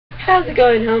How's it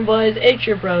going, homeboys? It's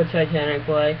your bro, Titanic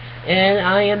Boy, and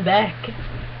I am back.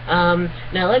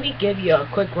 Now let me give you a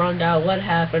quick rundown of what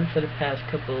happened for the past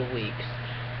couple of weeks.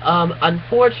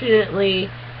 Unfortunately,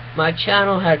 my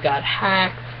channel had got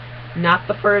hacked. Not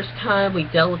the first time. We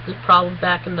dealt with this problem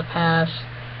back in the past.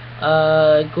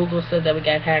 Google said that we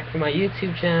got hacked from my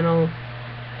YouTube channel,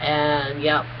 and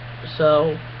yep.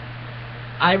 So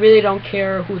I really don't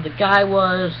care who the guy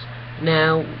was.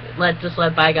 Now let's just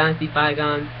let bygones be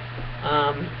bygones.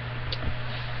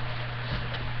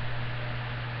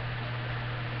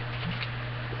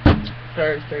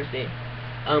 Thursday.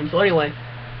 So anyway,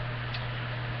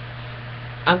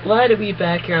 I'm glad to be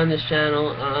back here on this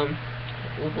channel.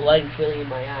 With the light feeling in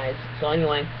my eyes. So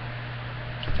anyway,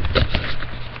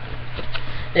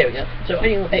 there we go. So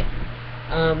anyway,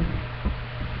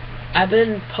 I've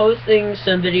been posting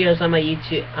some videos on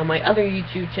my other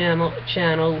YouTube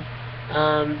channel.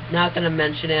 Not gonna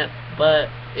mention it, but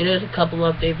it is a couple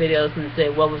update videos and say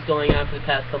what was going on for the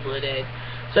past couple of days.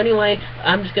 So anyway,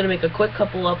 I'm just gonna make a quick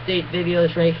couple update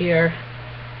videos right here.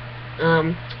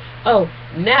 Oh,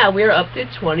 now we're up to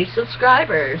 20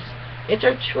 subscribers. It's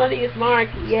our 20th mark,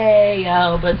 yay!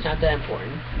 But it's not that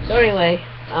important. So anyway,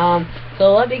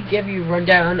 so let me give you a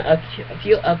rundown of a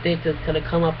few updates that's gonna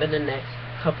come up in the next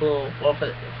couple, well,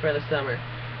 for the summer.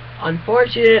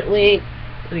 Unfortunately,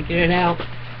 let me get it out.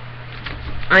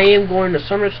 I am going to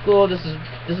summer school. This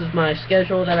is my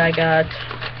schedule that I got.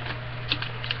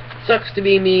 Sucks to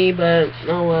be me, but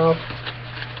oh well.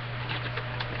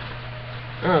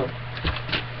 Oh.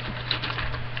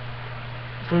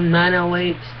 From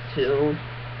 9:08 to...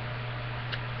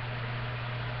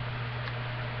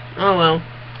 oh well.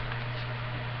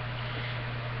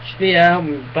 Should be out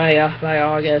by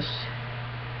August.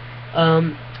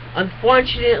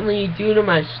 Unfortunately, due to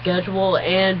my schedule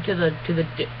and to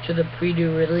the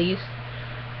pre-due release,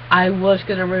 I was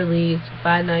gonna release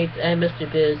Five Nights at Mr.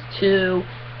 Biz 2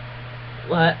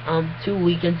 2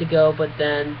 weekends ago, but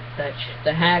then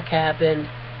the hack happened,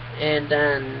 and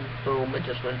then boom, it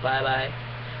just went bye-bye.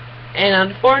 And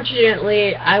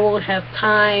unfortunately, I won't have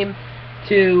time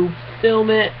to film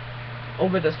it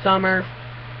over the summer,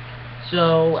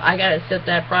 so I gotta set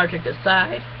that project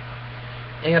aside.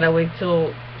 I gotta wait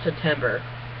till September.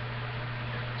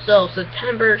 So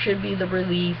September should be the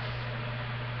release.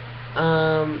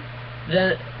 Then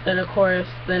of course,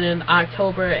 then in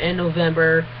October and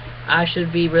November, I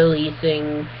should be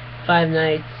releasing Five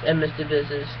Nights at Mr.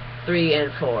 Biz's 3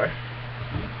 and 4.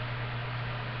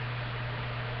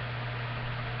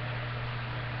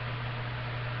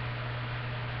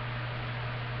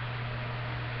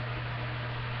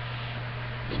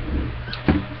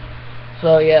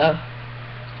 So yeah.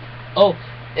 Oh,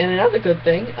 and another good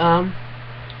thing,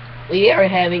 we are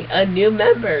having a new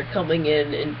member coming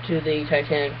into the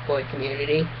Titanic Boy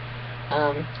community,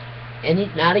 and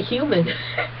he's not a human.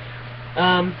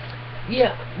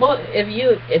 Yeah, well, if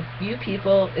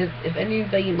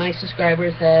anybody of my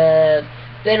subscribers have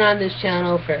been on this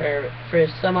channel for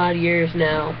some odd years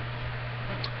now,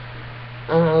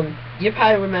 you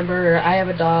probably remember I have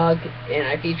a dog, and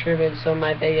I feature him in some of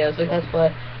my videos. So that's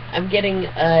what I'm getting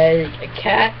a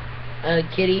cat.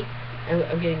 Kitty.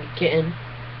 I'm getting a kitten,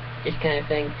 this kind of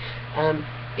thing.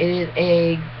 It is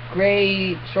a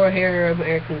gray, short-haired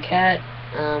American cat.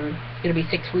 It's gonna be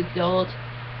 6 weeks old.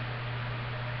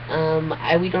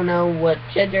 We don't know what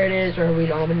gender it is, or we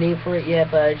don't have a name for it yet,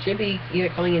 but it should be either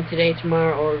coming in today,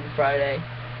 tomorrow, or Friday.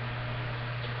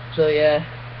 So yeah,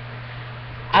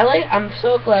 I'm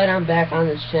so glad I'm back on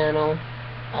this channel.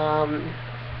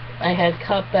 I had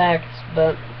cutbacks,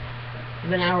 but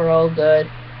now we're all good.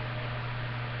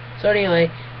 So anyway,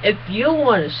 if you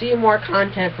want to see more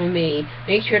content from me,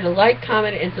 make sure to like,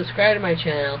 comment, and subscribe to my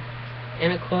channel.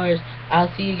 And of course,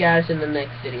 I'll see you guys in the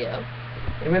next video.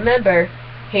 And remember,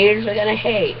 haters are gonna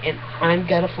hate, and I'm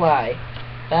gonna fly.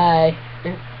 Bye.